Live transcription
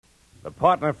the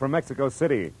partner from Mexico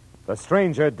City, the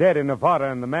stranger dead in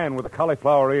Nevada, and the man with the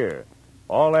cauliflower ear.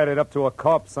 All added up to a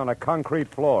corpse on a concrete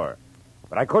floor.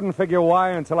 But I couldn't figure why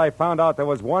until I found out there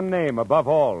was one name above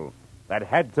all that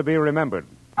had to be remembered.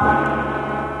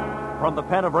 From the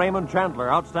pen of Raymond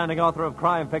Chandler, outstanding author of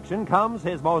crime fiction, comes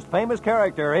his most famous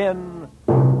character in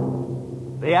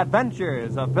The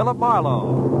Adventures of Philip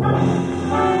Marlowe.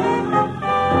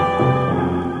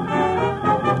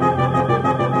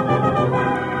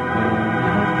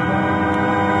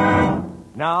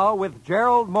 Now, with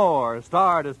Gerald Moore,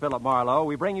 starred as Philip Marlowe,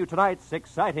 we bring you tonight's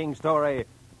exciting story,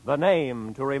 The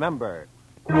Name to Remember.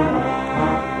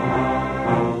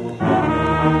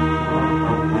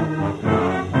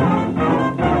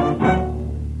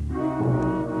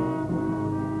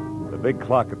 The big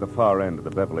clock at the far end of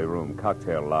the Beverly Room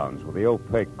cocktail lounge with the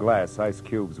opaque glass ice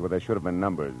cubes where there should have been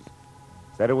numbers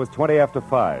said it was 20 after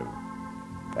 5.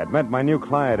 That meant my new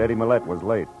client, Eddie Millette, was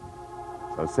late.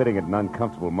 So sitting at an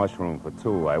uncomfortable mushroom for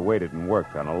two, I waited and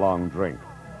worked on a long drink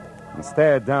and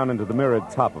stared down into the mirrored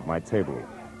top of my table.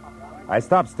 I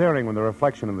stopped staring when the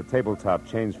reflection in the tabletop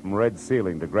changed from red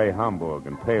ceiling to gray Hamburg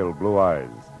and pale blue eyes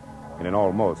in an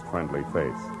almost friendly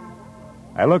face.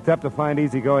 I looked up to find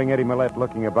easygoing Eddie Millette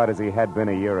looking about as he had been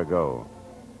a year ago.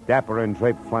 Dapper in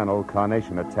draped flannel,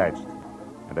 carnation attached,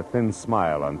 and a thin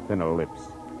smile on thinner lips.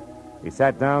 He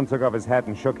sat down, took off his hat,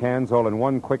 and shook hands all in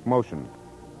one quick motion.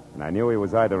 And I knew he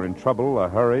was either in trouble, a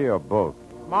hurry, or both.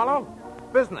 Marlowe,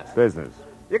 business. Business.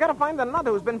 You gotta find the nut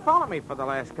who's been following me for the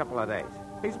last couple of days.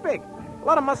 He's big. A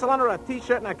lot of muscle under a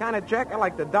T-shirt and a kind of jacket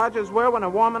like the Dodgers wear when they're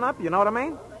warming up, you know what I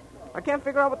mean? I can't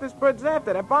figure out what this bird's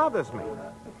after. That bothers me.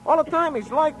 All the time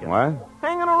he's like it. What?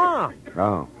 Hanging around.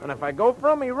 Oh. And if I go for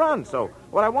him, he runs. So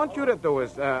what I want you to do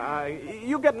is,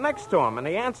 you get next to him and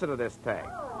the answer to this tag.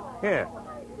 Here.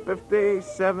 50,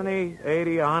 70,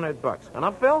 80, $100.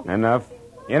 Enough, Phil? Enough.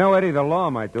 You know, Eddie, the law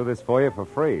might do this for you for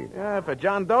free. Yeah, for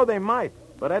John Doe, they might.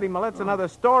 But Eddie Millette's another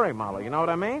story, Marlowe. You know what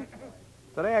I mean?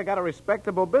 Today I got a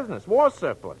respectable business, war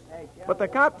surplus. But the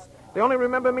cops, they only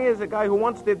remember me as a guy who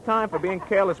once did time for being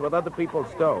careless with other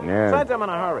people's dough. Yeah. Besides, I'm in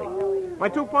a hurry. My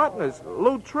two partners,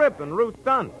 Lou Tripp and Ruth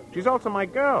Dunn. She's also my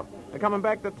girl. They're coming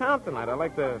back to town tonight. I'd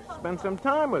like to spend some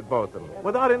time with both of them,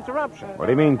 without interruption. What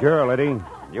do you mean, girl, Eddie?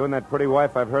 You and that pretty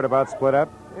wife I've heard about split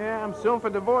up? Yeah, I'm suing for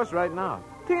divorce right now.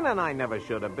 Tina and I never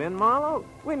should have been, Marlowe.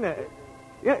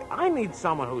 Yeah, I need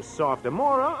someone who's softer,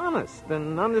 more honest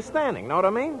and understanding. Know what I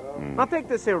mean? Now take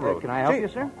this here, Ruth. Can I help you,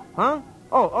 sir? Huh?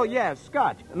 Oh, yeah,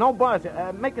 scotch. No buzz.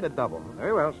 Make it a double.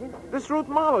 Very well, sir. This Ruth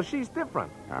Marlowe, she's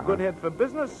different. Uh-huh. Good head for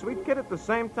business, sweet kid at the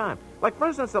same time. Like, for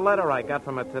instance, the letter I got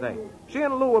from her today. She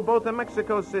and Lou were both in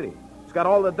Mexico City. She's got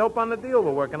all the dope on the deal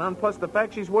we're working on, plus the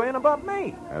fact she's worrying about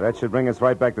me. That should bring us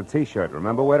right back to T-shirt.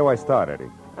 Remember, where do I start, Eddie?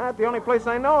 That's the only place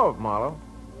I know of, Marlowe.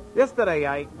 Yesterday,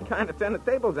 I kind of turned the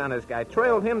tables on this guy,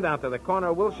 trailed him down to the corner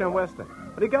of Wilshire and Western.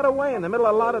 But he got away in the middle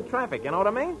of a lot of traffic, you know what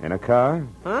I mean? In a car?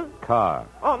 Huh? Car.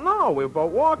 Oh, no, we were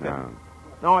both walking. No.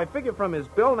 Now, I figured from his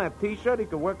bill and that T-shirt, he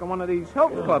could work in one of these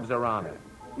Hilton clubs around here.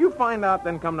 You find out,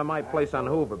 then come to my place on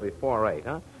Hoover before 8,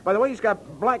 huh? By the way, he's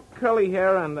got black curly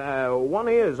hair and one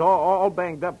ear's all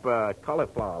banged up,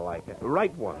 cauliflower-like.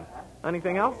 Right one.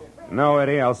 Anything else? No,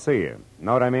 Eddie, I'll see you.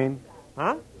 Know what I mean?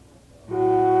 Huh?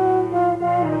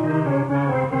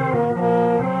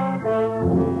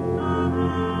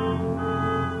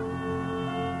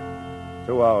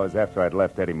 2 hours after I'd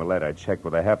left Eddie Millette, I checked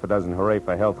with a half a dozen hooray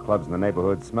for health clubs in the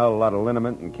neighborhood, smelled a lot of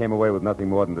liniment, and came away with nothing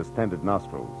more than distended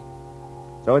nostrils.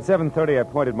 So at 7:30, I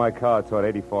pointed my car toward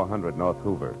 8400 North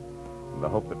Hoover, in the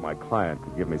hope that my client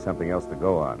could give me something else to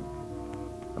go on.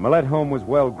 The Millette home was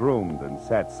well-groomed and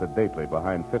sat sedately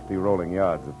behind 50 rolling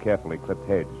yards of carefully clipped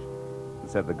hedge, and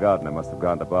said the gardener must have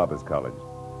gone to barber's college.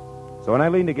 So when I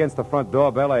leaned against the front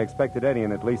doorbell, I expected Eddie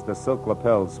in at least a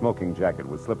silk-lapelled smoking jacket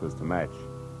with slippers to match.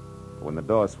 But when the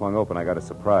door swung open, I got a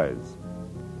surprise,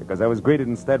 because I was greeted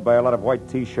instead by a lot of white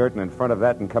T-shirt, and in front of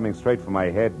that and coming straight for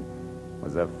my head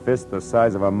was a fist the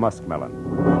size of a muskmelon.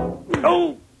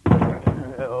 Oh!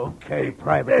 Okay,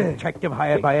 private detective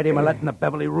hired by Eddie Millette in the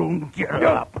Beverly Room. Get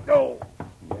up.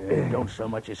 Don't so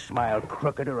much as smile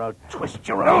crooked or I'll twist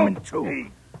your arm in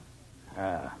two.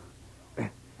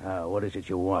 What is it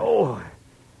you want? Oh,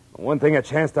 one thing, a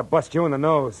chance to bust you in the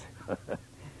nose.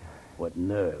 What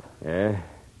nerve. Yeah?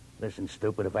 Listen,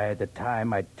 stupid, if I had the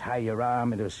time, I'd tie your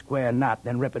arm into a square knot,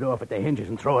 then rip it off at the hinges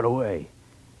and throw it away.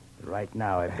 But right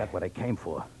now, I've got what I came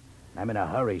for. I'm in a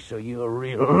hurry, so you're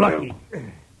real lucky.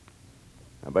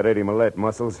 How about Eddie Millette,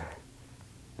 Muscles?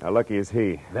 How lucky is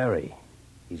he? Very.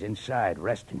 He's inside,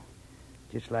 resting.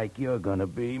 Just like you're gonna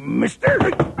be, mister.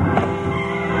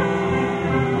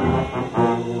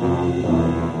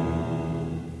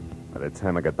 By the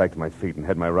time I got back to my feet and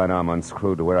had my right arm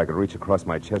unscrewed to where I could reach across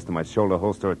my chest to my shoulder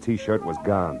holster, a T-shirt was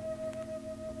gone.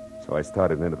 So I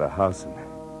started into the house, and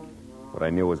what I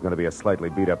knew was going to be a slightly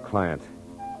beat-up client.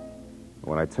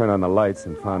 When I turned on the lights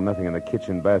and found nothing in the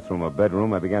kitchen, bathroom, or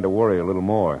bedroom, I began to worry a little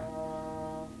more.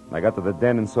 I got to the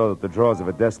den and saw that the drawers of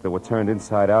a desk that were turned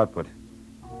inside out, but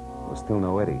there was still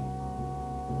no Eddie.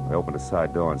 I opened a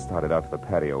side door and started out to the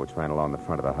patio, which ran along the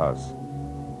front of the house.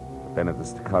 But then at the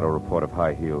staccato report of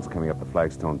high heels coming up the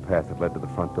flagstone path that led to the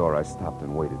front door, I stopped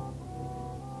and waited.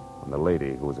 When the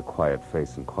lady, who was a quiet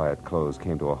face and quiet clothes,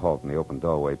 came to a halt in the open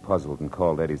doorway, puzzled, and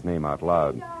called Eddie's name out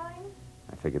loud,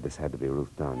 I figured this had to be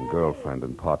Ruth Dunn, girlfriend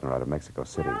and partner out of Mexico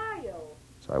City. Where are you?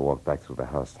 So I walked back through the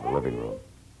house to the living room.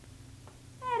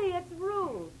 Eddie, it's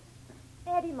Ruth.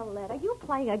 Eddie Millette, are you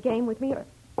playing a game with me?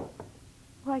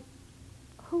 Why,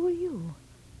 who are you?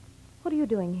 What are you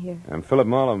doing here? I'm Philip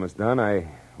Marlowe, Miss Dunn. I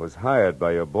was hired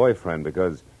by your boyfriend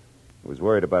because he was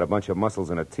worried about a bunch of muscles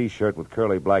in a T-shirt with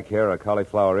curly black hair, a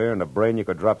cauliflower ear, and a brain you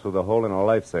could drop through the hole in a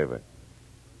lifesaver.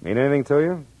 Mean anything to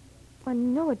you? Well,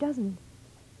 no, it doesn't.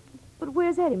 But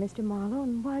where's Eddie, Mr. Marlowe,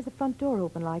 and why is the front door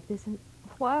open like this, and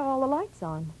why are all the lights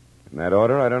on? In that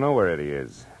order, I don't know where Eddie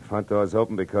is. Front door's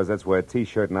open because that's where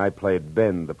T-shirt and I played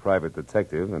Ben, the private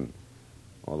detective, and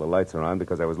all the lights are on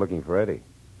because I was looking for Eddie.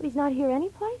 But he's not here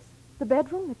anyplace? The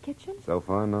bedroom, the kitchen? So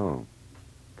far, no.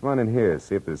 Come on in here,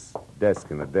 see if this desk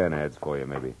in the den adds for you,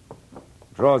 maybe.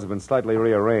 Drawers have been slightly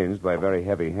rearranged by a very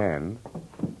heavy hand.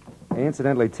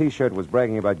 Incidentally, T-shirt was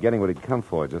bragging about getting what he'd come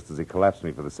for just as he collapsed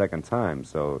me for the second time,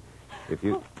 so if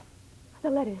you... Oh, the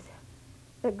letters.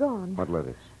 They're gone. What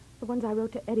letters? The ones I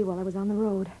wrote to Eddie while I was on the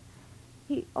road.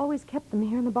 He always kept them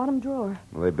here in the bottom drawer.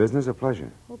 Were they business or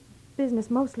pleasure? Well,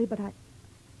 business mostly, but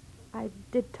I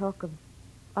did talk of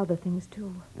other things,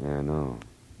 too. Yeah, I know.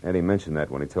 Eddie mentioned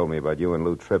that when he told me about you and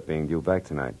Lou Tripp being due back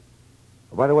tonight.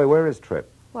 Oh, by the way, where is Tripp?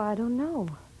 Well, I don't know.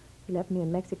 He left me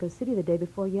in Mexico City the day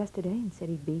before yesterday and said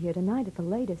he'd be here tonight at the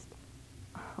latest.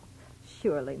 Oh,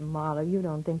 surely, Marlowe, you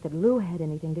don't think that Lou had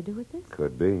anything to do with this?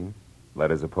 Could be.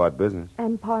 Letters are part business.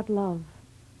 And part love.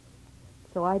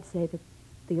 So I'd say that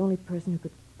the only person who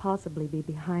could possibly be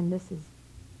behind this is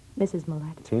Mrs.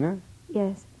 Millette. Tina?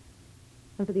 Yes.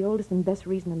 And for the oldest and best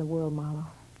reason in the world, Marlowe.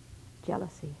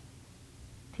 Jealousy.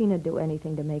 Tina'd do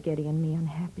anything to make Eddie and me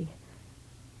unhappy.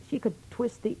 She could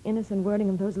twist the innocent wording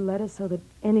of those letters so that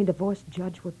any divorced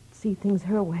judge would see things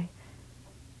her way.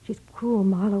 She's cruel,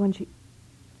 Marlowe, and she...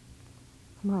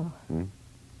 Marlowe. Hmm?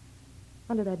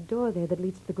 Under that door there that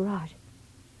leads to the garage.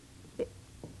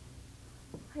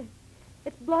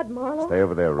 It's blood, Marlowe. Stay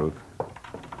over there, Ruth.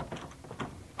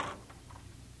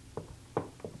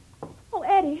 Oh,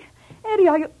 Eddie. Eddie,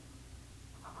 are you...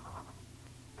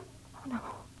 Oh, no.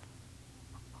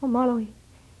 Oh, Marlowe, he's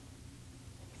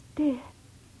dead.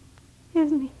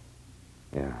 Isn't he?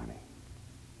 Yeah, honey.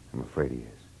 I'm afraid he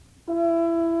is. Eddie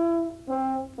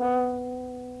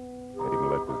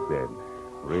Millette was dead.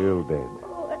 Real dead.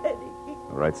 Oh, Eddie.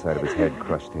 The right side of his head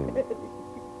crushed in.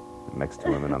 And next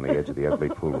to him and on the edge of the ugly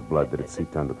pool of blood that had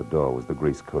seeped under the door was the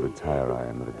grease-coated tire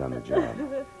iron that had done the job.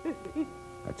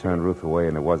 I turned Ruth away,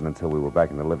 and it wasn't until we were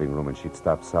back in the living room and she'd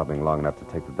stopped sobbing long enough to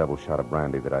take the double shot of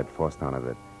brandy that I'd forced on her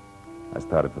that I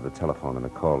started for the telephone and a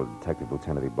call to Detective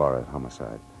Lieutenant Ibarra at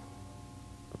Homicide.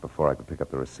 But before I could pick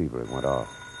up the receiver, it went off.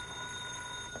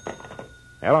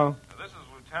 Hello? This is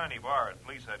Lieutenant Ibarra at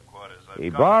police headquarters.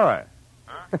 Ibarra?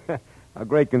 Huh? How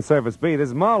great can service be? This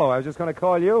is Marlowe. I was just going to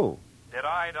call you. Did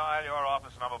I dial your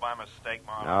office number by mistake,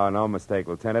 Marlowe? No, no mistake,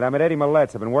 Lieutenant. I'm at Eddie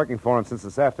Millette's. I've been working for him since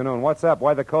this afternoon. What's up?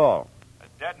 Why the call? A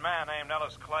dead man named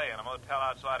Ellis Clay in a motel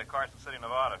outside of Carson City,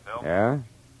 Nevada, Phil. Yeah?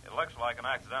 It looks like an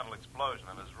accidental explosion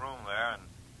in his room there, and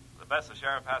the best the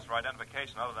sheriff has for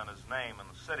identification other than his name and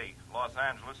the city, Los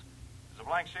Angeles, is a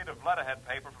blank sheet of letterhead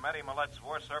paper from Eddie Millette's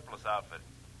war surplus outfit.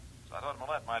 So I thought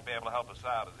Millette might be able to help us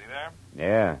out. Is he there?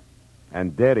 Yeah.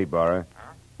 And dead, Ibarra.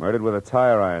 Huh? Murdered with a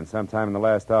tire iron sometime in the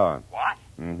last hour. What?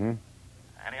 Mm-hmm.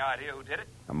 Any idea who did it?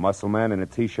 A muscle man in a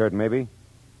T-shirt, maybe?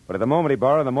 But at the moment,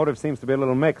 Ibarra, the motive seems to be a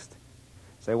little mixed.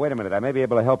 Say, wait a minute. I may be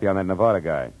able to help you on that Nevada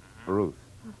guy. Ruth.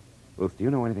 Ruth, do you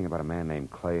know anything about a man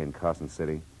named Clay in Carson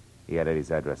City? He had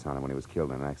Eddie's address on him when he was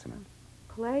killed in an accident.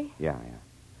 Clay? Yeah.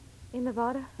 In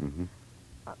Nevada? Mm-hmm.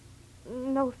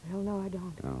 No, Phil, no, I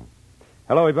don't. No.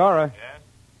 Hello, Ibarra. Yes?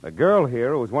 The girl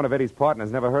here, who was one of Eddie's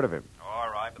partners, never heard of him. All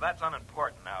right, but that's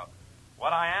unimportant now.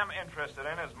 What I am interested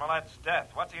in is Millette's death.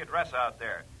 What's the address out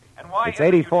there? And why It's is it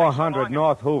you take so 8400 long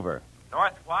North Hoover.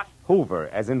 North what? Hoover,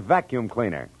 as in vacuum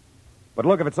cleaner. But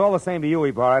look, if it's all the same to you,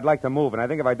 Ibarra, I'd like to move, and I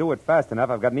think if I do it fast enough,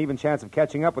 I've got an even chance of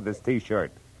catching up with this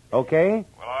T-shirt. Okay?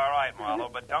 Well, all right, right, Marlowe,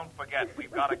 but don't forget,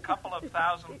 we've got a couple of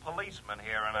thousand policemen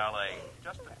here in L.A.,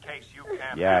 just in case you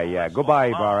can't... Yeah. Goodbye,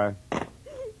 Ibarra.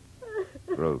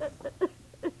 Ruth.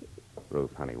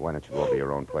 Ruth, honey, why don't you go over to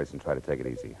your own place and try to take it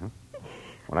easy, huh?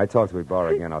 When I talk to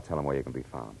Ibarra again, I'll tell him where you can be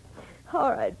found.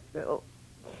 All right, Phil.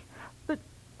 But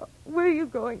where are you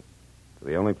going? To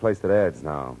the only place that adds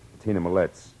now, Tina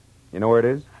Millet's. You know where it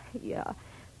is? Yeah,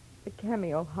 the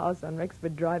Cameo house on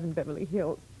Rexford Drive in Beverly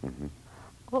Hills. Mm-hmm.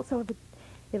 Also,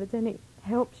 if it's any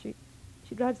help, she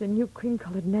drives a new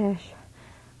cream-colored Nash.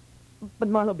 But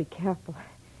Marlowe, be careful.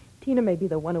 Tina may be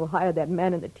the one who hired that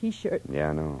man in the T-shirt.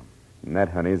 Yeah, I know. And that,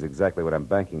 honey, is exactly what I'm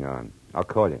banking on. I'll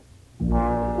call you.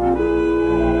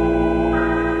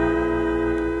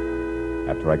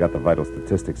 After I got the vital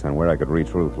statistics on where I could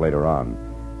reach Ruth later on,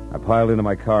 I piled into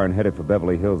my car and headed for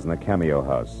Beverly Hills and the Cameo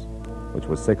house, which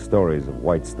was 6 stories of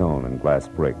white stone and glass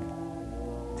brick.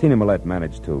 Tina Millette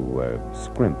managed to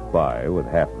scrimp by with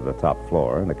half of the top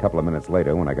floor, and a couple of minutes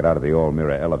later, when I got out of the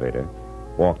all-mirror elevator,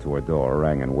 walked to her door,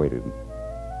 rang, and waited.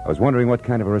 I was wondering what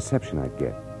kind of a reception I'd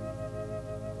get.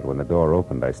 But when the door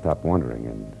opened, I stopped wondering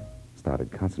and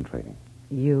started concentrating.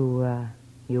 You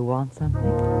want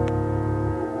something?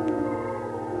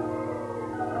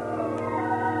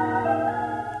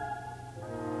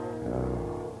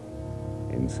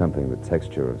 In something the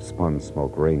texture of spun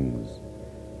smoke rings.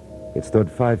 It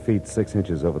stood 5 feet 6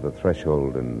 inches over the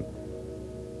threshold and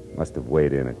must have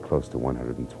weighed in at close to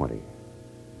 120.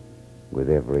 With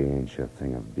every inch a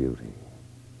thing of beauty,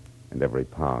 and every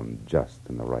pound just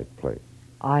in the right place.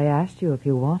 I asked you if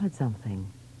you wanted something.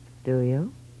 Do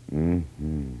you?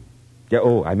 Mm-hmm. Yeah,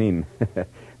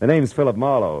 the name's Philip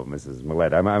Marlowe, Mrs.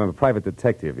 Millette. I'm a private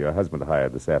detective your husband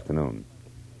hired this afternoon.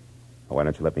 Why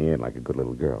don't you let me in like a good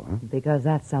little girl, huh? Because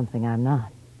that's something I'm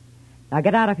not. Now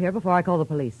get out of here before I call the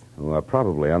police. Well,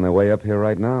 probably on their way up here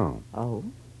right now. Oh?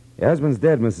 Your husband's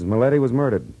dead, Mrs. Millette. He was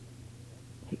murdered.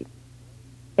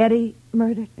 Eddie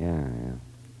murdered? Yeah.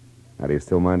 Now, do you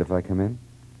still mind if I come in?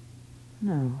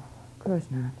 No, of course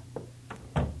not.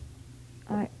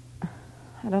 I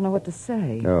don't know what to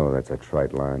say. Oh, that's a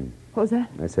trite line. What was that?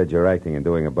 I said you're acting and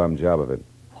doing a bum job of it.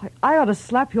 Why, I ought to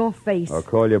slap your face. Or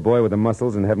call your boy with the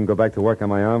muscles and have him go back to work on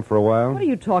my arm for a while? What are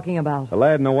you talking about? The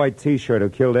lad in the white T-shirt who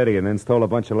killed Eddie and then stole a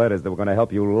bunch of letters that were going to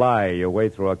help you lie your way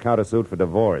through a countersuit for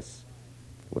divorce.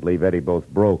 Would leave Eddie both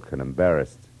broke and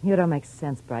embarrassed. You don't make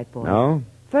sense, bright boy. No?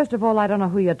 First of all, I don't know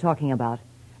who you're talking about.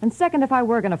 And second, if I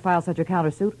were going to file such a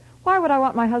countersuit, why would I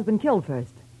want my husband killed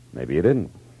first? Maybe you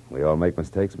didn't. We all make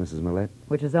mistakes, Mrs. Millette.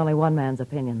 Which is only one man's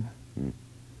opinion.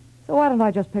 So why don't I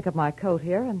just pick up my coat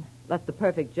here and let the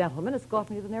perfect gentleman escort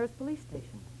me to the nearest police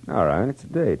station? All right, it's a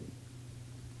date.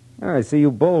 I see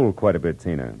you bowled quite a bit,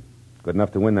 Tina. Good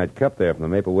enough to win that cup there from the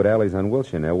Maplewood Alleys on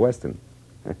Wilshire near Weston.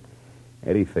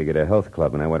 Eddie figured a health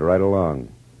club, and I went right along.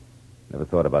 Never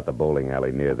thought about the bowling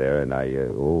alley near there, and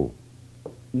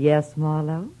Yes,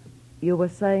 Marlowe? You were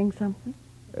saying something?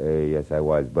 Yes, I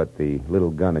was, but the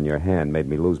little gun in your hand made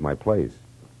me lose my place.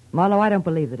 Marlowe, I don't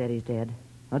believe that Eddie's dead.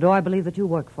 Nor do I believe that you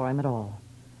work for him at all.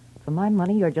 For my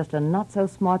money, you're just a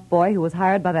not-so-smart boy who was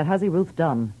hired by that hussy Ruth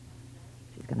Dunn.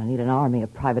 She's going to need an army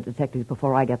of private detectives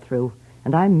before I get through,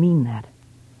 and I mean that.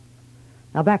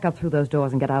 Now back up through those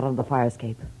doors and get out onto the fire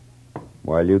escape.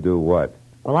 While you do what?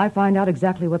 Well, I find out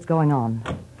exactly what's going on.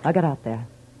 I'll get out there.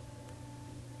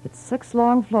 It's 6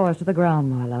 long floors to the ground,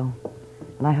 Marlowe.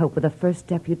 And I hope with the first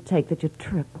step you take that you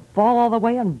trip, fall all the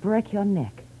way, and break your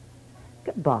neck.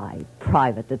 Goodbye,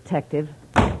 private detective.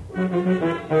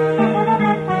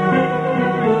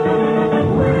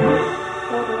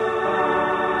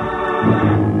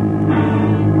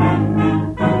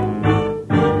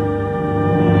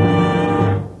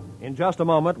 In just a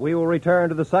moment, we will return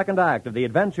to the second act of The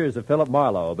Adventures of Philip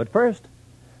Marlowe. But first,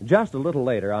 just a little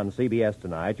later on CBS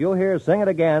tonight, you'll hear Sing It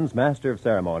Again's Master of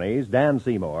Ceremonies, Dan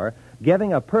Seymour,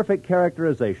 giving a perfect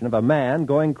characterization of a man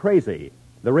going crazy.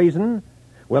 The reason?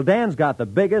 Well, Dan's got the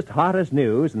biggest, hottest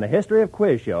news in the history of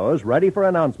quiz shows ready for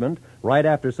announcement right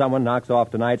after someone knocks off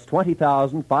tonight's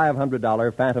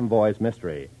 $20,500 Phantom Voice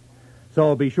mystery.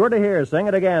 So be sure to hear Sing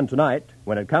It Again tonight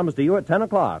when it comes to you at 10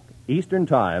 o'clock Eastern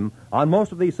Time on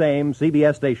most of these same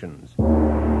CBS stations.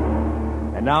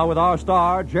 And now with our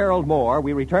star, Gerald Moore,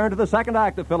 we return to the second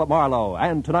act of Philip Marlowe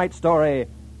and tonight's story,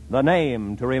 The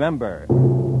Name to Remember.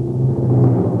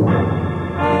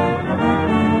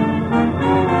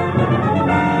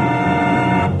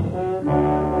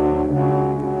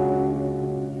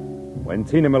 When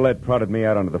Tina Millette prodded me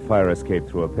out onto the fire escape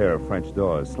through a pair of French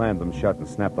doors, slammed them shut, and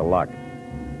snapped the lock,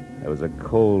 there was a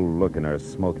cold look in her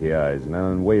smoky eyes and an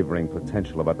unwavering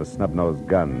potential about the snub-nosed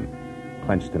gun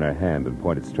clenched in her hand and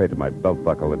pointed straight at my belt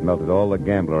buckle that melted all the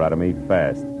gambler out of me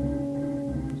fast.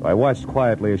 So I watched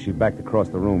quietly as she backed across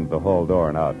the room to the hall door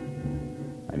and out.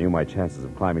 I knew my chances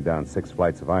of climbing down 6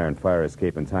 flights of iron fire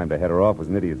escape in time to head her off was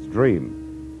an idiot's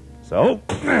dream. So,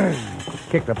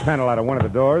 kicked the panel out of one of the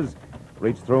doors,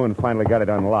 reached through and finally got it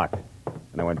unlocked.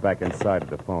 And I went back inside at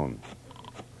the phone.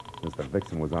 Since the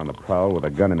vixen was on the prowl with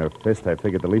a gun in her fist, I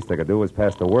figured the least I could do was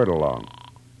pass the word along.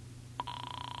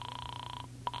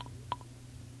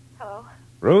 Hello?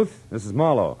 Ruth, this is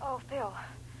Marlowe. Oh, Phil.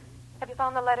 Have you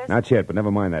found the letters? Not yet, but never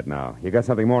mind that now. You got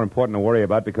something more important to worry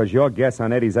about because your guess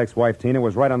on Eddie's ex-wife, Tina,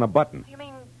 was right on the button. You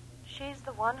mean she's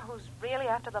the one who's really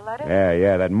after the letters?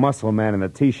 Yeah, that muscle man in the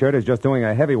T-shirt is just doing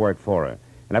a heavy work for her.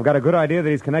 And I've got a good idea that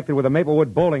he's connected with a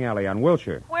Maplewood bowling alley on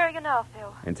Wilshire. Where are you now,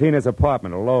 Phil? In Tina's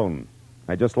apartment, alone.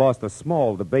 I just lost a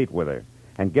small debate with her.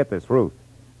 And get this, Ruth.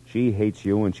 She hates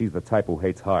you, and she's the type who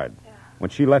hates hard. Yeah.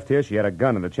 When she left here, she had a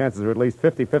gun, and the chances are at least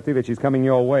 50-50 that she's coming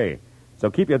your way. So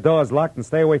keep your doors locked and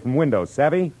stay away from windows,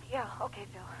 savvy? Yeah, okay,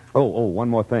 Phil. Oh, one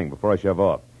more thing before I shove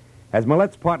off. Has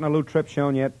Millette's partner, Lou Tripp,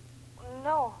 shown yet?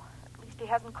 No, at least he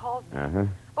hasn't called me. Uh-huh.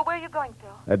 But where are you going,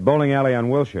 Phil? That bowling alley on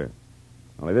Wilshire.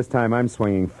 Only this time I'm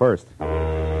swinging first.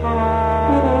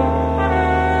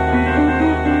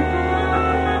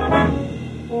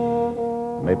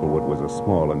 Maplewood was a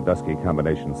small and dusky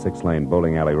combination 6-lane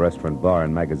bowling alley restaurant, bar,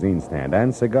 and magazine stand,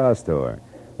 and cigar store,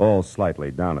 all slightly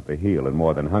down at the heel and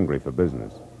more than hungry for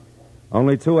business.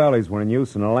 Only 2 alleys were in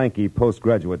use, and a lanky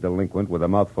postgraduate delinquent with a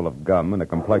mouthful of gum and a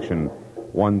complexion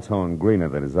one tone greener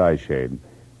than his eyeshade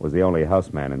was the only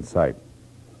houseman in sight.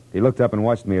 He looked up and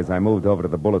watched me as I moved over to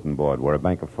the bulletin board where a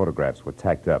bank of photographs were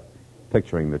tacked up,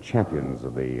 picturing the champions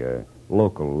of the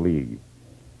local league.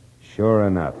 Sure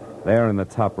enough, there in the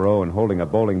top row and holding a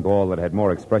bowling ball that had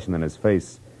more expression than his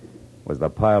face was the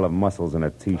pile of muscles in a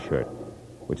T-shirt,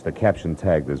 which the caption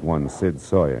tagged as one Sid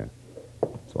Sawyer.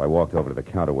 So I walked over to the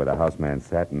counter where the houseman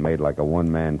sat and made like a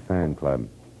one-man fan club.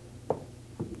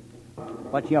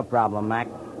 What's your problem, Mac?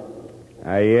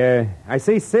 I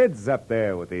see Sid's up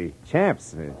there with the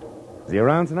champs. Is he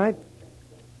around tonight?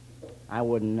 I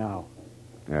wouldn't know.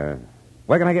 Where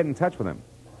can I get in touch with him?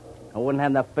 I wouldn't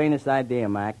have the faintest idea,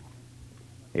 Mac.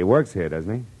 He works here,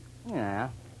 doesn't he? Yeah,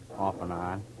 off and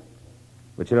on.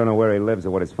 But you don't know where he lives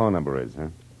or what his phone number is, huh?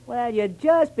 Well, you're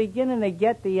just beginning to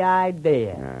get the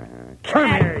idea. Come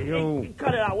here, you.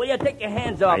 Cut it out, will you? Take your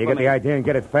hands off You of get me. the idea and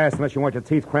get it fast unless you want your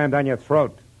teeth crammed down your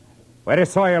throat. Where does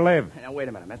Sawyer live? Now, wait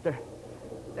a minute, mister.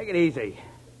 Take it easy.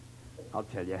 I'll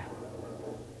tell you.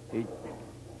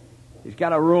 He's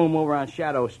got a room over on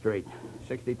Shadow Street,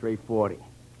 6340.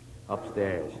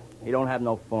 Upstairs. He don't have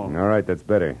no phone. All right, that's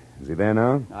better. Is he there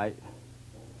now?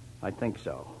 I think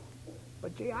so.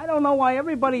 But, gee, I don't know why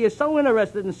everybody is so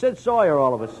interested in Sid Sawyer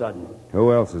all of a sudden.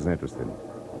 Who else is interested?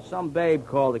 Some babe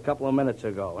called a couple of minutes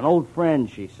ago. An old friend,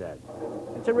 she said.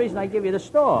 That's the reason I give you the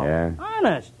store. Yeah?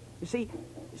 Honest. You see,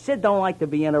 Sid don't like to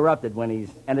be interrupted when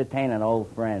he's entertaining old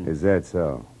friends. Is that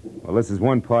so? Well, this is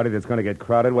one party that's going to get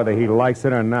crowded whether he likes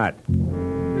it or not.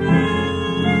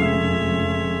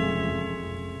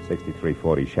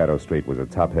 6340 Shadow Street was a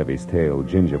top-heavy, stale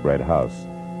gingerbread house,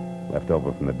 left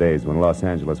over from the days when Los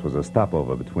Angeles was a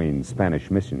stopover between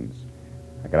Spanish missions.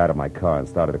 I got out of my car and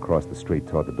started across the street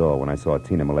toward the door when I saw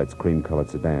Tina Millette's cream-colored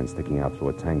sedan sticking out through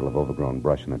a tangle of overgrown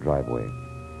brush in the driveway,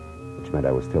 which meant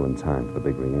I was still in time for the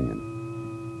big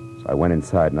reunion. So I went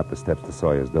inside and up the steps to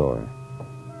Sawyer's door.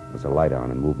 There was a light on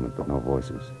and movement, but no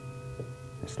voices.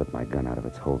 I slipped my gun out of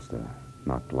its holster,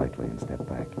 knocked lightly, and stepped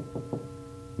back.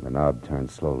 The knob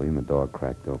turned slowly, and the door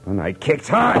cracked open. I kicked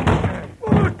hard.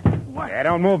 Yeah,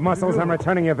 don't move, Muscles. I'm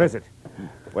returning your visit.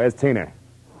 Where's Tina?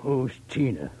 Who's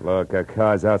Tina? Look, her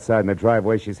car's outside in the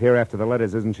driveway. She's here after the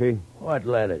letters, isn't she? What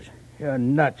letters? You're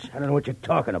nuts. I don't know what you're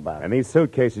talking about. And these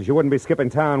suitcases, you wouldn't be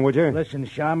skipping town, would you? Listen,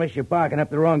 Shamus, you're barking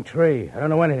up the wrong tree. I don't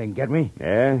know anything, get me?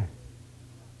 Yeah?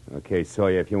 Okay,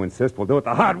 Sawyer, if you insist, we'll do it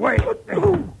the hard way.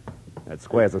 That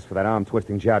squares us for that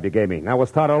arm-twisting job you gave me. Now we'll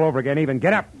start all over again even.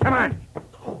 Get up. Come on.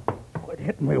 Quit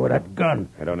hitting me with that gun.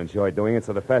 I don't enjoy doing it,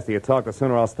 so the faster you talk, the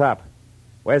sooner I'll stop.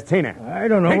 Where's Tina? I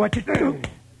don't know what you do.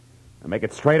 Now make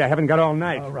it straight. I haven't got all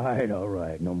night. All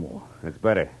right. No more. That's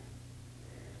better.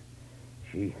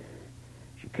 She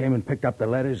came and picked up the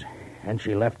letters, and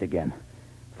she left again.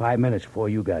 5 minutes before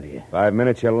you got here. 5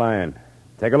 minutes, you're lying.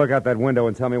 Take a look out that window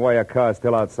and tell me why your car's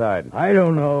still outside. I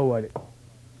don't know what...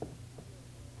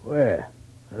 Where?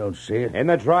 I don't see it. In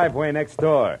the driveway next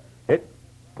door.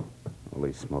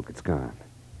 Holy smoke, it's gone.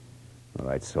 All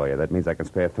right, Sawyer, that means I can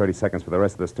spare 30 seconds for the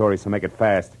rest of the story, so make it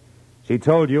fast. She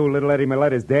told you little Eddie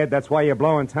Millette is dead. That's why you're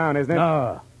blowing town, isn't it?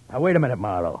 No. Now, wait a minute,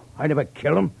 Marlowe. I never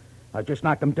killed him. I just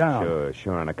knocked him down.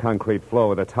 Sure, on a concrete floor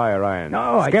with a tire iron.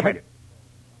 No, Skip it.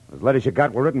 Those letters you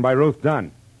got were written by Ruth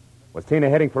Dunn. Was Tina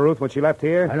heading for Ruth when she left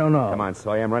here? I don't know. Come on,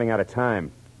 Sawyer. I'm running out of time.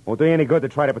 Won't do you any good to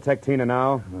try to protect Tina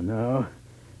now. Oh, no.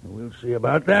 We'll see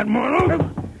about that, Marlowe.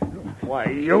 Why,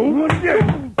 you...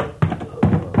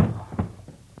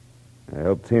 I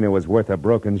hope Tina was worth a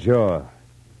broken jaw.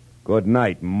 Good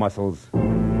night, muscles. I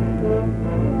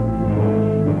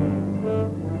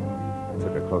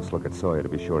took a close look at Sawyer to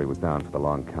be sure he was down for the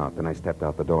long count. Then I stepped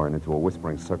out the door and into a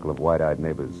whispering circle of wide-eyed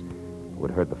neighbors who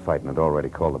had heard the fight and had already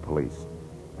called the police.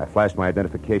 I flashed my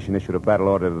identification, issued a battle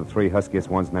order to the three huskiest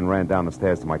ones, and then ran down the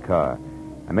stairs to my car.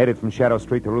 I made it from Shadow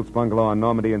Street to Ruth's bungalow on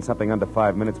Normandy in something under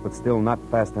 5 minutes, but still not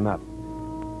fast enough.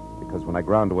 Because when I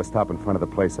ground to a stop in front of the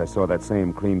place, I saw that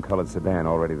same cream-colored sedan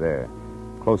already there,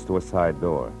 close to a side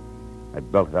door. I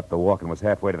belted up the walk and was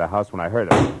halfway to the house when I heard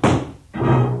it.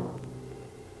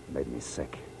 It made me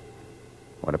sick.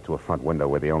 Went up to a front window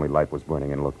where the only light was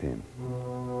burning and looked in.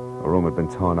 The room had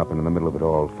been torn up, and in the middle of it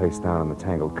all, face down on the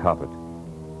tangled carpet,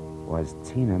 was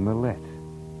Tina Millette.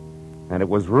 And it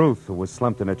was Ruth who was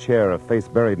slumped in a chair, her face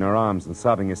buried in her arms and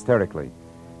sobbing hysterically.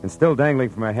 And still dangling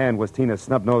from her hand was Tina's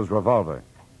snub-nosed revolver.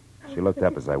 She looked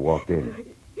up as I walked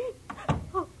in.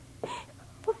 Oh,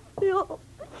 Phil.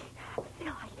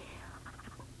 Phil,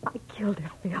 I killed her,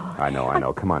 Phil. I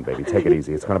know. Come on, baby. Take it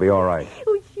easy. It's going to be all right.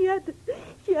 Oh, she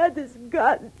had this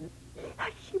gun.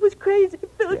 She was crazy,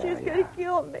 Phil. She was going to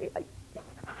kill me.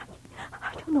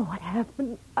 I don't know what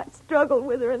happened. I struggled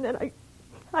with her, and then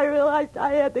I realized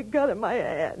I had the gun in my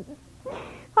hand.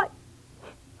 I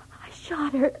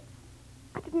shot her.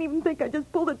 I didn't even think. I just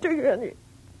pulled the trigger on her.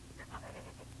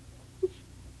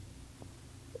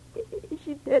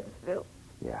 She's dead, Phil.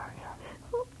 Yeah.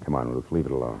 Come on, Ruth. Leave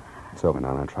it alone. It's over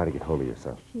now. Now try to get hold of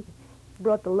yourself. She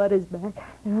brought the letters back.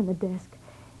 They're on the desk.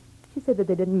 She said that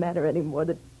they didn't matter anymore,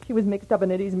 that she was mixed up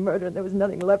in Eddie's murder and there was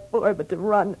nothing left for her but to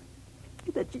run.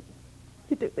 She said she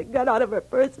took the gun out of her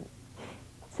purse and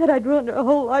said I'd ruined her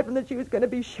whole life and that she was going to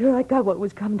be sure I got what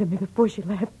was coming to me before she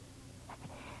left.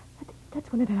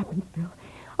 That's when it happened, Phil.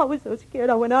 I was so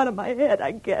scared I went out of my head,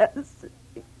 I guess.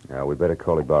 Yeah, we better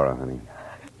call Ibarra, honey.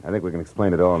 I think we can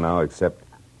explain it all now, except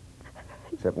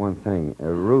one thing.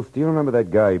 Ruth, do you remember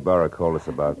that guy Ibarra called us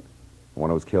about? The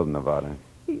one who was killed in Nevada?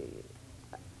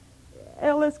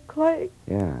 Ellis Clay?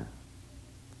 Yeah,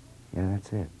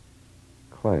 that's it.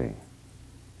 Clay.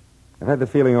 I've had the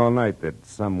feeling all night that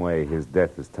some way his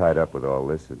death is tied up with all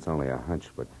this. It's only a hunch,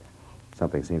 but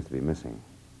something seems to be missing.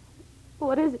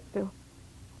 What is it, Phil?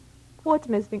 What's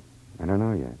missing? I don't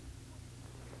know yet.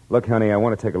 Look, honey, I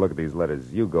want to take a look at these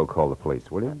letters. You go call the police,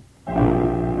 will you?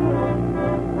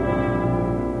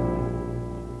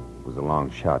 It was a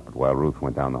long shot, but while Ruth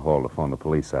went down the hall to phone the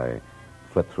police, I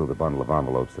flipped through the bundle of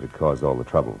envelopes that had caused all the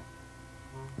trouble.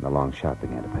 And the long shot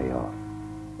began to pay off.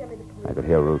 I could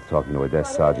hear Ruth talking to a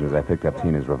desk sergeant as I picked up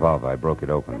Tina's revolver. I broke it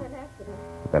open.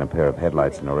 But then a pair of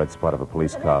headlights and a red spot of a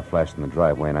police car flashed in the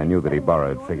driveway, and I knew that Ibarra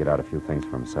had figured out a few things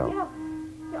for himself.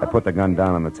 I put the gun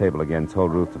down on the table again,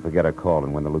 told Ruth to forget her call,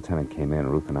 and when the lieutenant came in,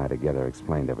 Ruth and I together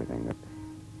explained everything that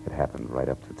had happened right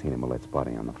up to Tina Millette's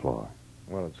body on the floor.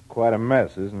 Well, it's quite a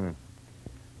mess, isn't it?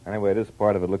 Anyway, this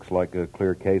part of it looks like a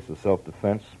clear case of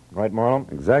self-defense. Right, Marlowe?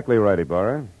 Exactly right,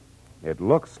 Ibarra. It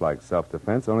looks like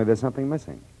self-defense, only there's something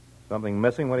missing. Something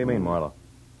missing? What do you mean, Marlowe?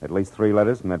 At least 3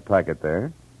 letters from that packet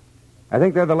there. I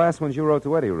think they're the last ones you wrote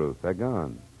to Eddie, Ruth. They're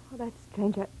gone. Oh, that's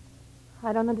strange.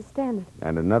 I don't understand it.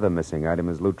 And another missing item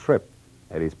is Lou Tripp,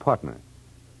 Eddie's partner.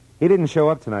 He didn't show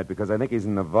up tonight because I think he's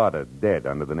in Nevada, dead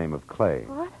under the name of Clay.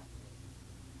 What?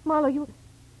 Marlowe,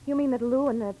 you mean that Lou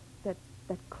and that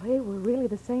Clay were really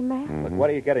the same man? Mm-hmm. But what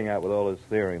are you getting at with all this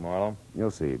theory, Marlowe?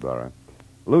 You'll see, Ibarra.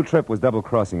 Lou Tripp was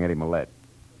double-crossing Eddie Millette.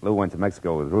 Lou went to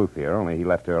Mexico with Ruth here, only he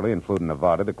left early and flew to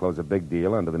Nevada to close a big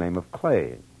deal under the name of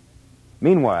Clay.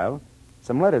 Meanwhile,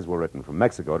 some letters were written from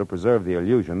Mexico to preserve the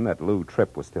illusion that Lou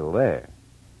Tripp was still there.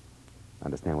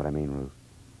 Understand what I mean, Ruth?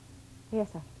 Yes,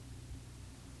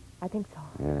 I think so.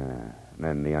 Yeah. And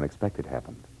then the unexpected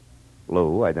happened.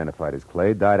 Lou, identified as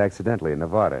Clay, died accidentally in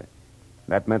Nevada.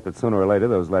 That meant that sooner or later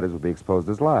those letters would be exposed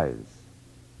as lies.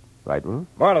 Right, Ruth?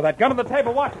 Marlowe, that gun on the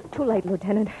table, watch it. Too late,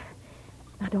 Lieutenant.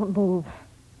 Now, don't move.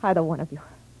 Either one of you.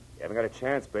 You haven't got a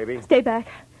chance, baby. Stay back.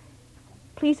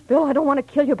 Please, Phil, I don't want to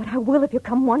kill you, but I will if you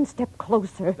come one step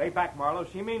closer. Stay back, Marlowe.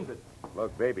 She means it.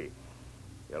 Look, baby,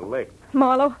 you licked.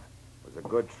 Marlowe. It was a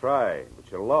good try,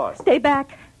 but you lost. Stay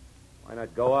back. Why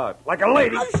not go out like a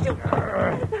lady?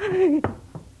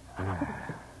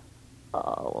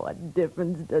 Oh, what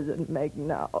difference does it make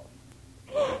now?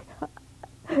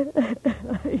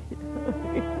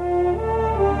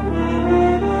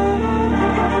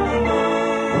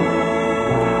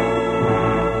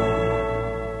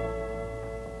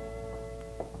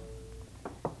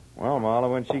 Well,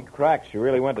 Marlowe, when she cracked, she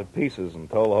really went to pieces and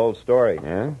told the whole story.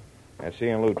 Yeah? Yeah, she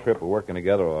and Lou Tripp were working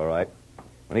together all right.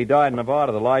 When he died in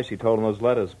Nevada, the lie she told in those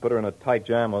letters put her in a tight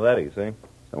jam with Eddie, see?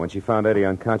 So when she found Eddie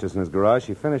unconscious in his garage,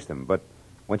 she finished him. But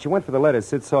when she went for the letters,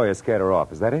 Sid Sawyer scared her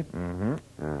off. Is that it? Mm-hmm.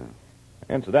 Ah.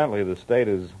 Incidentally, the state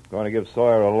is going to give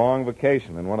Sawyer a long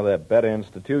vacation in one of their better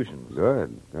institutions.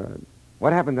 Good, good.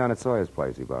 What happened down at Sawyer's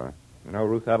place, Ibarra? You know,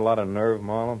 Ruth had a lot of nerve,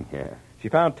 Marlon. Yeah. She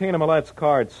found Tina Millette's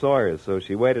car at Sawyer's, so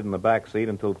she waited in the back seat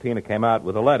until Tina came out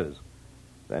with the letters.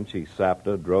 Then she sapped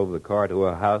her, drove the car to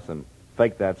her house, and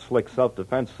faked that slick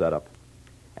self-defense setup.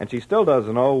 And she still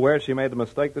doesn't know where she made the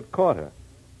mistake that caught her.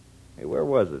 Hey, where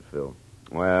was it, Phil?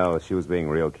 Well, she was being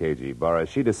real cagey, Ibarra.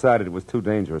 She decided it was too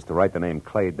dangerous to write the name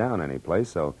Clay down anyplace,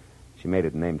 so she made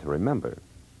it a name to remember.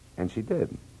 And she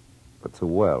did. But too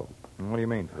well. What do you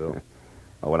mean, Phil?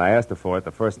 Well, when I asked her for it,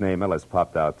 the first name Ellis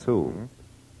popped out, too. Mm-hmm.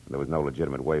 There was no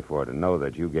legitimate way for her to know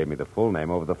that you gave me the full name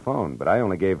over the phone, but I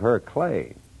only gave her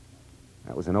Clay.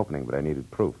 That was an opening, but I needed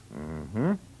proof.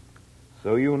 Mm-hmm.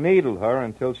 So you needled her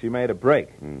until she made a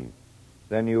break. Mm.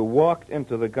 Then you walked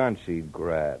into the gun she'd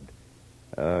grabbed.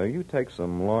 You take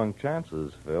some long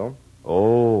chances, Phil.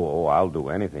 Oh, I'll do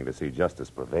anything to see justice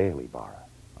prevail, Ibarra.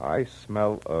 I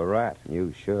smell a rat.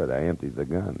 You should. I emptied the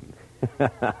gun.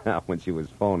 When she was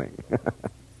phoning.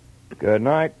 Good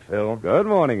night, Phil. Good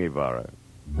morning, Ibarra.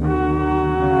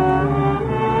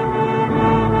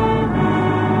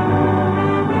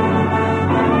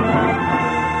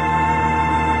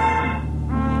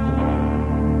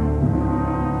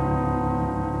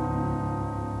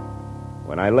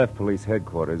 When I left police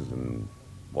headquarters and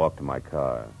walked to my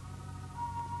car,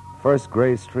 first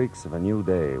gray streaks of a new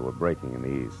day were breaking in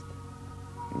the east.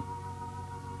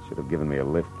 Should have given me a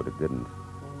lift, but it didn't.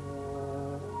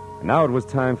 And now it was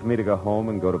time for me to go home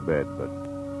and go to bed, but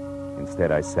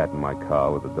instead I sat in my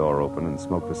car with the door open and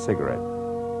smoked a cigarette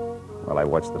while I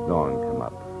watched the dawn come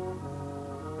up.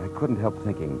 I couldn't help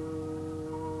thinking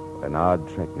what an odd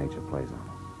trick nature plays on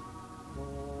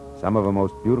us. Some of her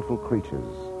most beautiful creatures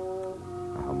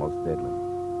are her most deadly.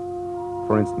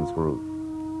 For instance, Ruth.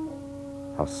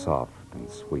 How soft and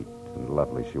sweet and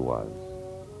lovely she was.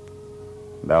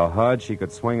 And how hard she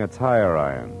could swing a tire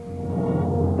iron.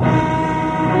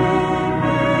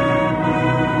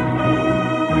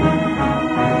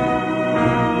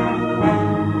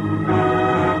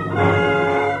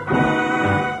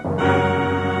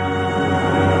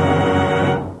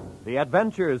 The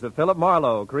Adventures of Philip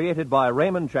Marlowe, created by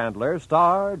Raymond Chandler,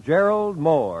 star Gerald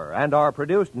Moore, and are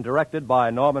produced and directed by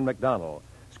Norman MacDonald.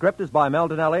 Script is by Mel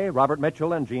Donnelly, Robert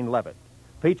Mitchell, and Gene Levitt.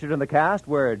 Featured in the cast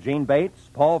were Gene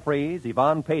Bates, Paul Frees,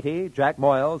 Yvonne Patey, Jack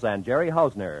Moyles, and Jerry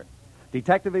Hausner.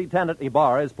 Detective Lieutenant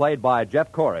Ibarra is played by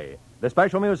Jeff Corey. The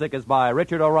special music is by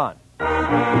Richard Orant.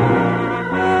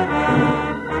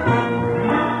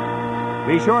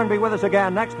 Be sure and be with us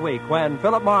again next week when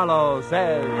Philip Marlowe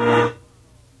says...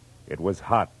 It was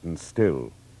hot and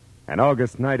still, an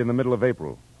August night in the middle of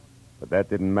April. But that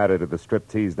didn't matter to the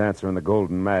striptease dancer in the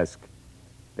golden mask,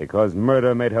 because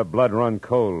murder made her blood run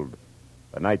cold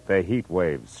the night the heat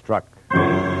wave struck.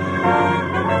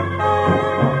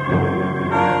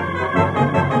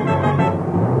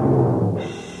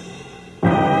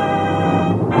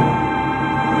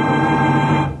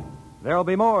 There'll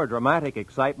be more dramatic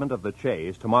excitement of the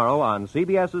chase tomorrow on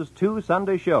CBS's two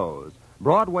Sunday shows,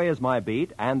 Broadway is My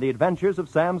Beat and The Adventures of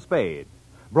Sam Spade.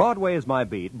 Broadway is My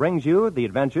Beat brings you The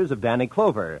Adventures of Danny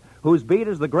Clover, whose beat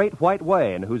is the Great White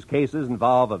Way and whose cases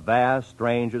involve a vast,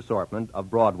 strange assortment of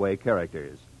Broadway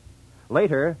characters.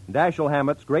 Later, Dashiell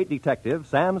Hammett's great detective,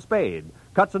 Sam Spade,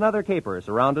 cuts another caper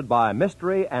surrounded by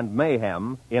mystery and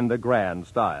mayhem in the grand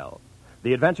style.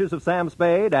 The Adventures of Sam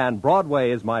Spade and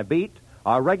Broadway is My Beat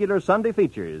are regular Sunday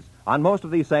features on most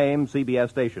of these same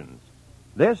CBS stations.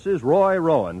 This is Roy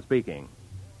Rowan speaking.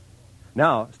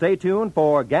 Now, stay tuned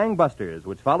for Gangbusters,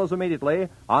 which follows immediately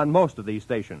on most of these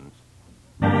stations.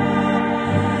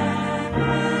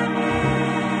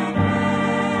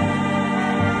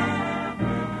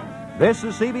 This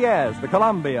is CBS, the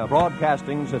Columbia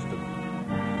Broadcasting System.